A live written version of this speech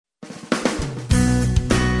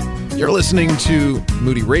You're listening to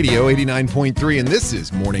Moody Radio 89.3, and this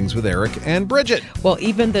is Mornings with Eric and Bridget. Well,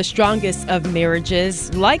 even the strongest of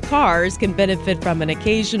marriages, like cars, can benefit from an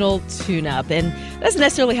occasional tune-up. And it doesn't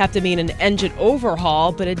necessarily have to mean an engine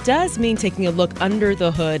overhaul, but it does mean taking a look under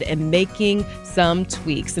the hood and making some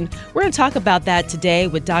tweaks. And we're going to talk about that today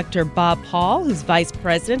with Dr. Bob Paul, who's Vice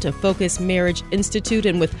President of Focus Marriage Institute,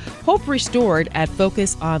 and with Hope Restored at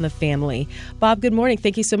Focus on the Family. Bob, good morning.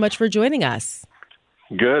 Thank you so much for joining us.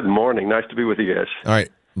 Good morning. Nice to be with you guys. All right,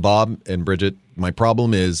 Bob and Bridget, my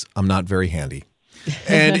problem is I'm not very handy.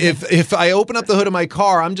 And if I open up the hood of my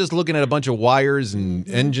car, I'm just looking at a bunch of wires and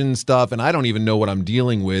engine stuff, and I don't even know what I'm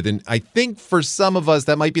dealing with. And I think for some of us,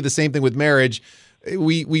 that might be the same thing with marriage.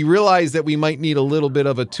 We realize that we might need a little bit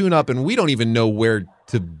of a tune-up, and we don't even know where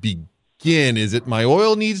to begin. Is it my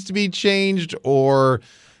oil needs to be changed, or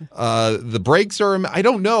the brakes are? I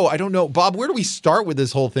don't know. Bob, where do we start with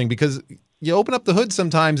this whole thing? Because you open up the hood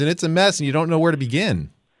sometimes, and it's a mess, and you don't know where to begin.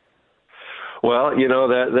 Well, you know,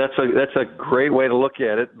 that's a great way to look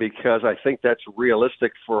at it, because I think that's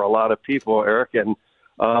realistic for a lot of people, Eric. And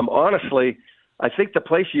honestly, I think the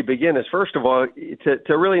place you begin is, first of all,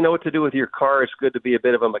 to really know what to do with your car, it's good to be a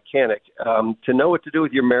bit of a mechanic. To know what to do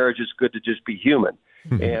with your marriage, it's good to just be human.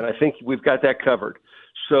 And I think we've got that covered.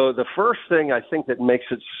 So the first thing I think that makes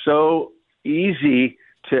it so easy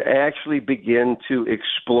to actually begin to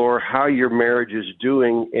explore how your marriage is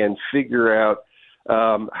doing and figure out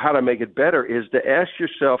how to make it better is to ask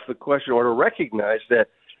yourself the question, or to recognize that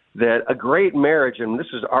a great marriage, and this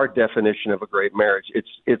is our definition of a great marriage,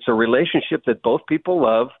 it's a relationship that both people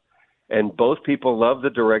love, and both people love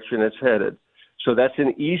the direction it's headed. So that's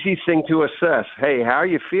an easy thing to assess. Hey, how are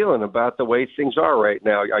you feeling about the way things are right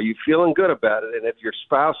now? Are you feeling good about it? And if your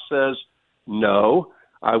spouse says, no,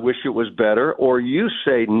 I wish it was better, or you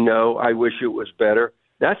say, no, I wish it was better,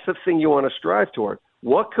 that's the thing you want to strive toward.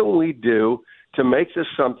 What can we do to make this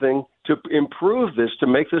something, to improve this, to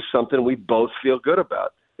make this something we both feel good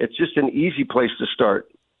about? It's just an easy place to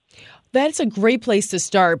start. That's a great place to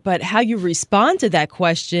start, but how you respond to that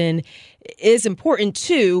question is important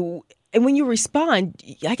too. And when you respond,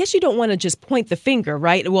 I guess you don't want to just point the finger,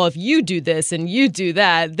 right? Well, if you do this and you do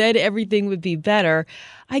that, then everything would be better.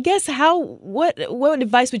 I guess what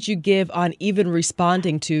advice would you give on even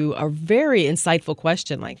responding to a very insightful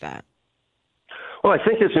question like that? Well, I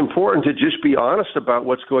think it's important to just be honest about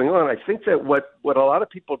what's going on. I think that what a lot of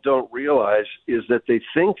people don't realize is that they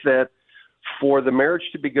think that for the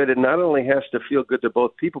marriage to be good, it not only has to feel good to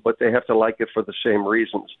both people, but they have to like it for the same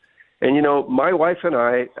reasons. And, you know, my wife and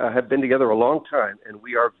I have been together a long time, and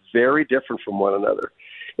we are very different from one another.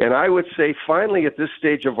 And I would say finally at this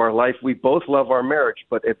stage of our life, we both love our marriage.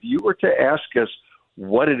 But if you were to ask us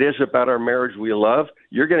what it is about our marriage we love,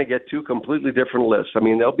 you're going to get two completely different lists. I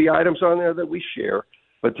mean, there'll be items on there that we share,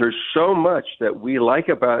 but there's so much that we like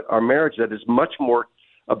about our marriage that is much more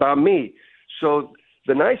about me. So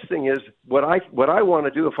the nice thing is, what I want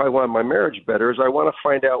to do if I want my marriage better is I want to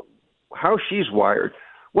find out how she's wired,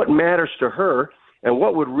 what matters to her, and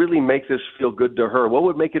what would really make this feel good to her. What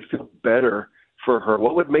would make it feel better for her?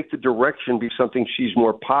 What would make the direction be something she's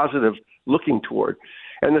more positive looking toward?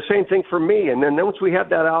 And the same thing for me. And then once we have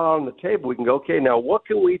that out on the table, we can go, okay, now what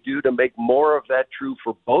can we do to make more of that true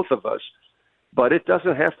for both of us? But it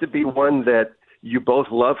doesn't have to be one that you both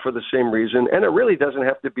love for the same reason. And it really doesn't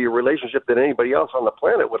have to be a relationship that anybody else on the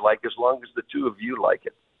planet would like, as long as the two of you like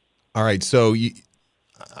it. All right, so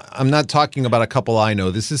I'm not talking about a couple I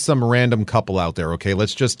know. This is some random couple out there, okay?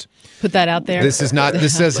 Let's just put that out there. This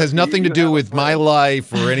has nothing to do with my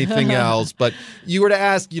life or anything else. But you were to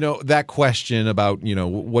ask, that question about,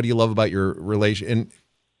 what do you love about your relation? And,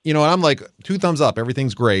 and I'm like, 2 thumbs up,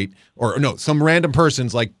 everything's great. Or no, some random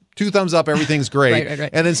person's like, 2 thumbs up, everything's great. Right.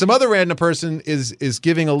 And then some other random person is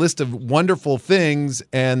giving a list of wonderful things,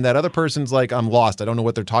 and that other person's like, I'm lost. I don't know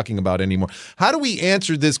what they're talking about anymore. How do we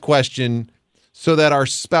answer this question so that our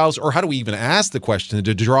spouse, or how do we even ask the question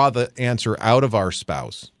to draw the answer out of our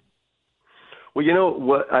spouse? Well, you know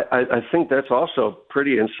what? I think that's also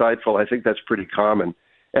pretty insightful. I think that's pretty common.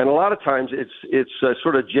 And a lot of times it's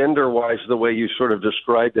sort of gender-wise the way you sort of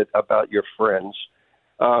described it about your friends.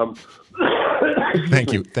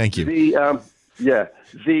 Thank you.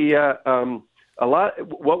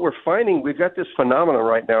 What we're finding, we've got this phenomenon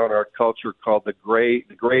right now in our culture called the gray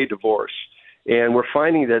divorce. And we're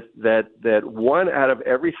finding that 1 out of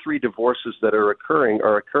every 3 divorces that are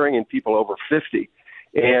occurring in people over 50.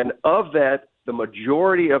 And of that, the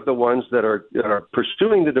majority of the ones that are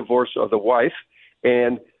pursuing the divorce are the wife,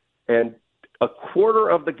 and a quarter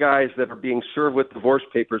of the guys that are being served with divorce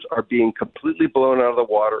papers are being completely blown out of the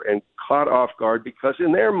water and caught off guard, because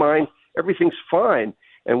in their mind, everything's fine.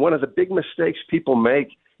 And one of the big mistakes people make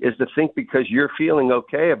is to think because you're feeling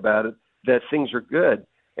okay about it that things are good.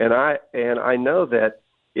 And I know that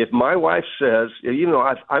if my wife says,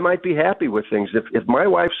 I might be happy with things. If my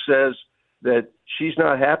wife says that she's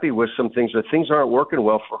not happy with some things, that things aren't working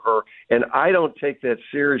well for her, and I don't take that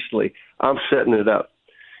seriously, I'm setting it up.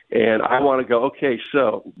 And I want to go, okay,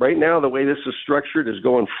 so right now the way this is structured is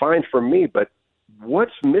going fine for me, but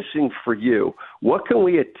what's missing for you? What can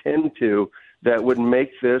we attend to that would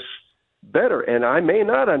make this better? And I may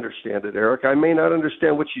not understand it, Eric. I may not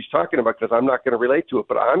understand what she's talking about because I'm not going to relate to it,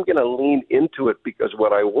 but I'm going to lean into it because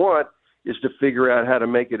what I want is to figure out how to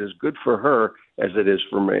make it as good for her as it is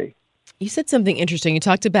for me. You said something interesting. You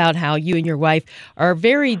talked about how you and your wife are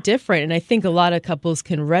very different, and I think a lot of couples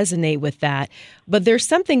can resonate with that. But there's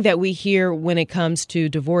something that we hear when it comes to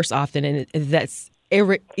divorce often, and that's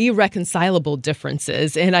irreconcilable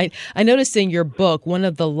differences. And I noticed in your book, one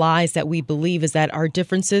of the lies that we believe is that our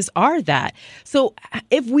differences are that. So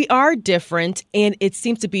if we are different and it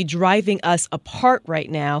seems to be driving us apart right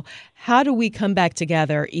now, how do we come back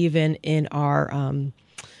together even in our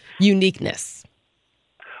uniqueness?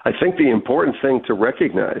 I think the important thing to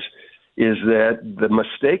recognize is that the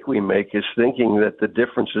mistake we make is thinking that the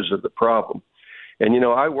differences are the problem. And,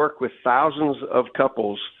 I work with thousands of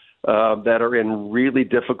couples that are in really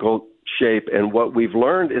difficult shape. And what we've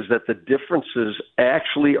learned is that the differences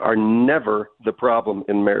actually are never the problem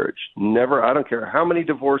in marriage. Never. I don't care how many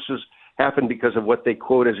divorces happen because of what they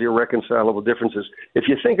quote as irreconcilable differences. If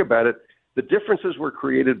you think about it, the differences were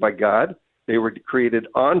created by God. They were created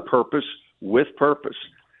on purpose, with purpose.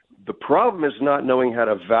 The problem is not knowing how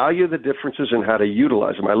to value the differences and how to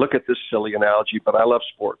utilize them. I look at this silly analogy, but I love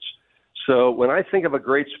sports. So when I think of a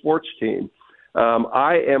great sports team,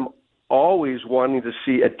 I am always wanting to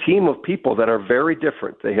see a team of people that are very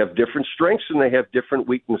different. They have different strengths and they have different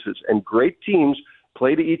weaknesses. And great teams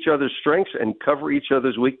play to each other's strengths and cover each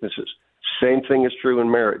other's weaknesses. Same thing is true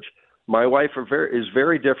in marriage. My wife is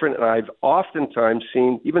very different, and I've oftentimes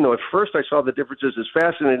seen, even though at first I saw the differences as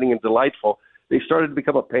fascinating and delightful, they started to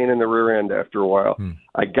become a pain in the rear end after a while.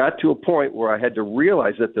 I got to a point where I had to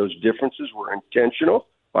realize that those differences were intentional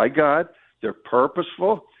by God, they're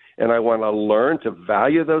purposeful, and I want to learn to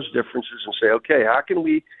value those differences and say, okay, how can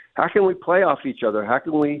we play off each other? How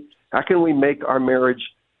can we make our marriage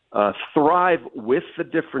thrive with the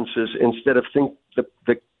differences instead of think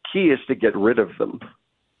the key is to get rid of them?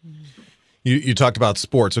 You talked about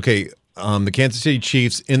sports. Okay, the Kansas City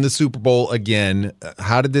Chiefs in the Super Bowl again.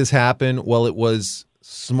 How did this happen? Well, it was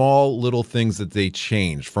small little things that they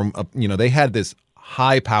changed from, they had this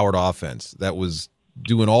high-powered offense that was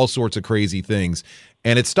doing all sorts of crazy things,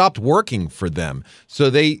 and it stopped working for them. So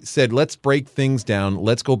they said, let's break things down,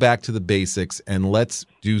 let's go back to the basics, and let's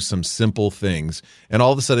do some simple things. And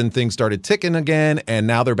all of a sudden, things started ticking again, and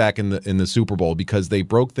now they're back in the Super Bowl because they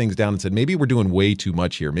broke things down and said, maybe we're doing way too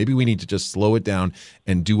much here. Maybe we need to just slow it down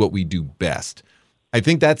and do what we do best. I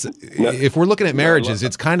think that's, if we're looking at marriages,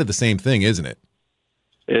 it's kind of the same thing, isn't it?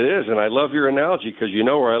 It is, and I love your analogy because you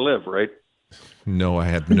know where I live, right? No, I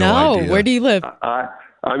have no idea. Where do you live?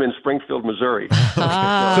 I'm in Springfield, Missouri.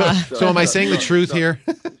 So am I saying the truth here?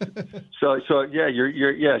 So yeah,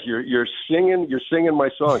 you're singing my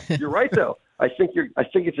song. You're right though. I think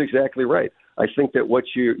it's exactly right. I think that what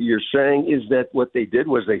you're saying is that what they did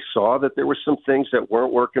was they saw that there were some things that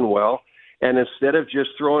weren't working well, and instead of just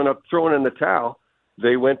throwing in the towel,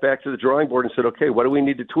 they went back to the drawing board and said, okay, what do we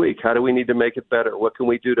need to tweak? How do we need to make it better? What can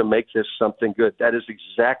we do to make this something good? That is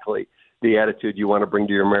exactly the attitude you want to bring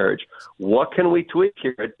to your marriage. What can we tweak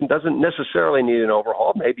here? It doesn't necessarily need an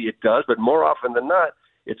overhaul. Maybe it does, but more often than not,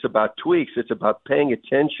 it's about tweaks. It's about paying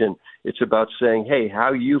attention. It's about saying, hey,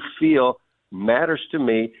 how you feel matters to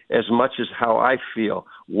me as much as how I feel.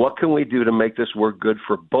 What can we do to make this work good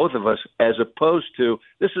for both of us, as opposed to,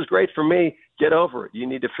 this is great for me, get over it. You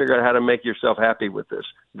need to figure out how to make yourself happy with this.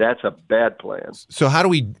 That's a bad plan. So how do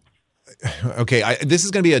we... Okay, this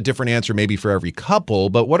is going to be a different answer maybe for every couple,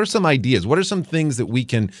 but what are some ideas? What are some things that we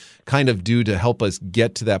can kind of do to help us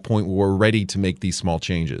get to that point where we're ready to make these small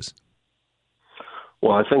changes?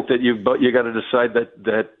 Well, I think that you got to decide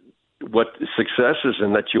that what success is,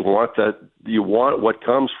 and that you want what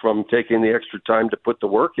comes from taking the extra time to put the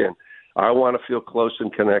work in. I want to feel close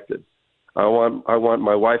and connected. I want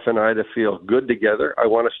my wife and I to feel good together. I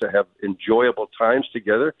want us to have enjoyable times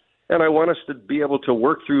together, and I want us to be able to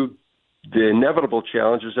work through the inevitable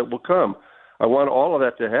challenges that will come. I want all of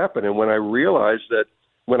that to happen. And when I realize that,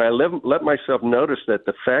 when I let myself notice that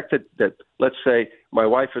the fact that let's say my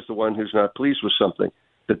wife is the one who's not pleased with something,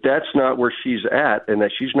 that's not where she's at, and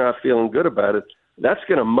that she's not feeling good about it, that's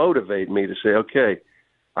going to motivate me to say, okay,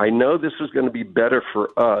 I know this is going to be better for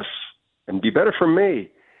us and be better for me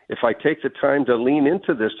if I take the time to lean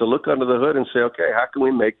into this, to look under the hood and say, okay, how can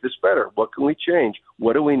we make this better? What can we change?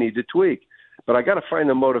 What do we need to tweak? But I got to find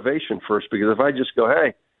the motivation first, because if I just go,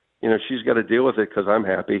 hey, she's got to deal with it because I'm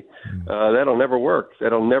happy, that'll never work.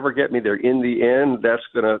 That'll never get me there. In the end, that's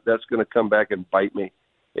gonna come back and bite me.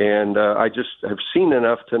 And I just have seen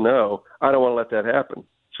enough to know I don't want to let that happen.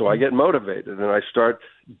 So I get motivated and I start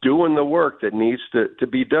doing the work that needs to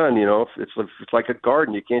be done. It's like a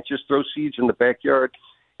garden. You can't just throw seeds in the backyard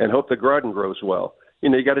and hope the garden grows well.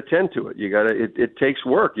 You got to tend to it. It takes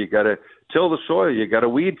work. You got to till the soil. You got to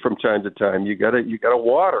weed from time to time. You got to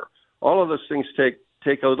water. All of those things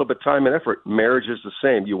take a little bit of time and effort. Marriage is the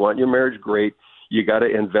same. You want your marriage great, you got to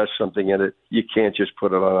invest something in it. You can't just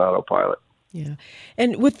put it on autopilot. Yeah.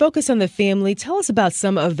 And with Focus on the Family, tell us about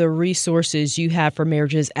some of the resources you have for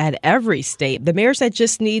marriages at every state. The marriage that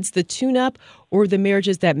just needs the tune-up, or the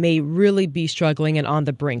marriages that may really be struggling and on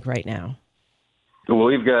the brink right now? Well,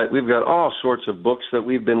 we've got all sorts of books that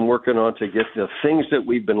we've been working on to get the things that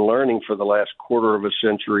we've been learning for the last quarter of a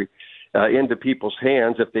century into people's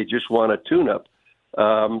hands if they just want a tune-up.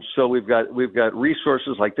 So we've got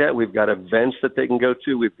resources like that. We've got events that they can go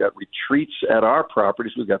to. We've got retreats at our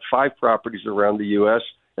properties. We've got 5 properties around the U.S.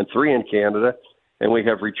 and 3 in Canada, and we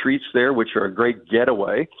have retreats there, which are a great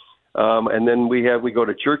getaway. And then we go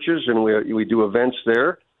to churches and we do events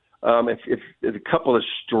there. If a couple is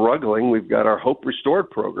struggling, we've got our Hope Restored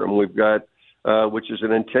program. We've got which is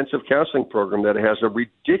an intensive counseling program that has a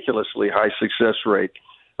ridiculously high success rate.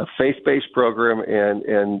 A faith-based program,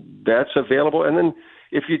 and that's available. And then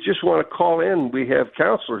if you just want to call in, we have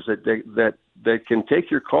counselors that can take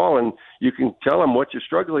your call, and you can tell them what you're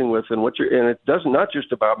struggling with and and it does not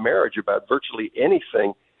just about marriage, about virtually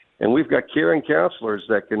anything. And we've got caring counselors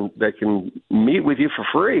that can meet with you for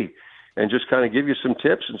free and just kind of give you some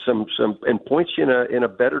tips and and point you in a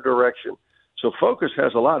better direction. So Focus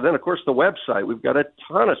has a lot. Then of course the website, we've got a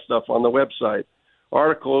ton of stuff on the website,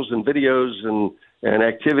 articles and videos and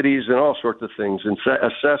activities and all sorts of things, and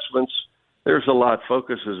assessments. There's a lot.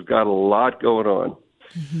 Focus has got a lot going on.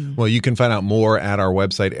 Mm-hmm. Well, you can find out more at our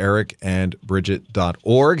website,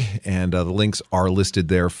 ericandbridget.org, and the links are listed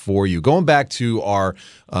there for you. Going back to our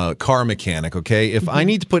car mechanic, okay? If I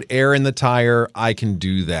need to put air in the tire, I can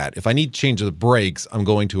do that. If I need to change the brakes, I'm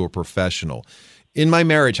going to a professional. In my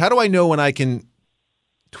marriage, how do I know when I can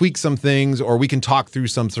tweak some things, or we can talk through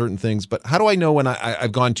some certain things, but how do I know when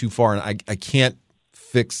I've gone too far and I can't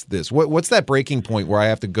fix this? What's that breaking point where I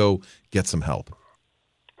have to go get some help?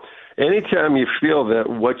 Anytime you feel that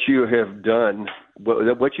what you have done,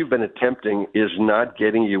 what you've been attempting is not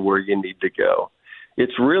getting you where you need to go,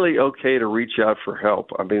 it's really okay to reach out for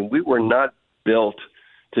help. I mean, we were not built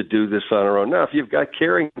to do this on our own. Now, if you've got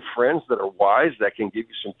caring friends that are wise, that can give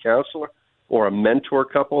you some counselor, or a mentor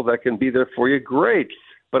couple that can be there for you, great.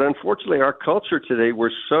 But unfortunately, our culture today, we're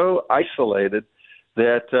so isolated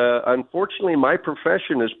that unfortunately my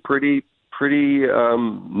profession is pretty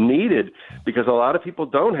needed, because a lot of people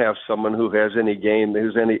don't have someone who has any game,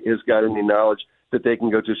 who's got any knowledge that they can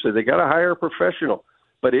go to. So they got to hire a professional.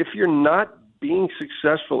 But if you're not being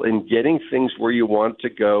successful in getting things where you want to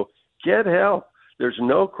go, get help. There's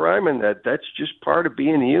no crime in that. That's just part of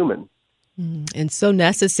being human. And so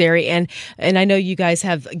necessary. And I know you guys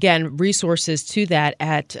have, again, resources to that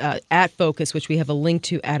at Focus, which we have a link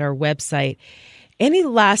to at our website. Any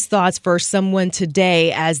last thoughts for someone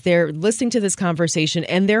today as they're listening to this conversation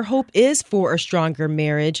and their hope is for a stronger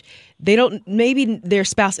marriage? Maybe their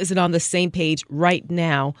spouse isn't on the same page right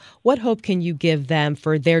now. What hope can you give them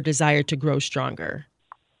for their desire to grow stronger?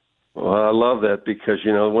 Well, I love that, because,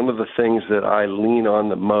 one of the things that I lean on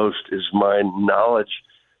the most is my knowledge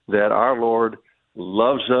that our Lord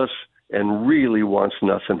loves us and really wants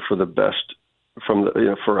nothing for the best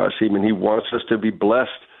for us. He wants us to be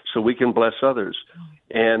blessed so we can bless others.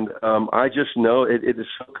 And I just know it is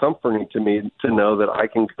so comforting to me to know that I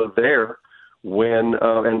can go there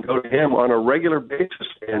and go to Him on a regular basis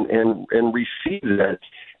and receive that.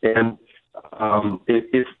 And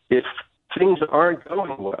if things aren't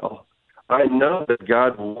going well, I know that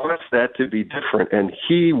God wants that to be different, and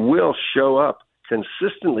He will show up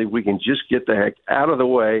consistently. We can just get the heck out of the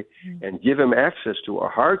way and give Him access to our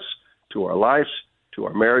hearts, to our lives, to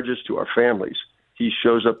our marriages, to our families. He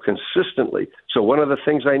shows up consistently. So one of the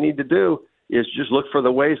things I need to do is just look for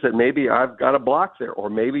the ways that maybe I've got a block there, or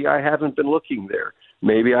maybe I haven't been looking there.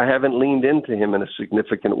 Maybe I haven't leaned into Him in a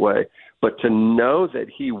significant way. But to know that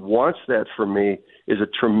He wants that for me is a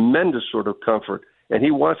tremendous sort of comfort. And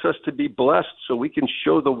He wants us to be blessed so we can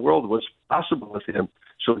show the world what's possible with Him.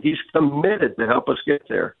 So He's committed to help us get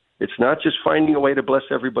there. It's not just finding a way to bless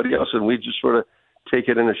everybody else and we just sort of take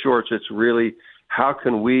it in the shorts. It's really how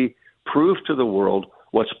can we prove to the world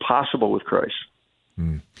what's possible with Christ.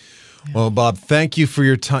 Well, Bob, thank you for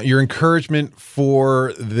your time, your encouragement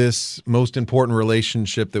for this most important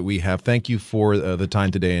relationship that we have. Thank you for the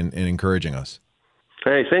time today and encouraging us.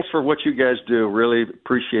 Hey, thanks for what you guys do. Really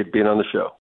appreciate being on the show.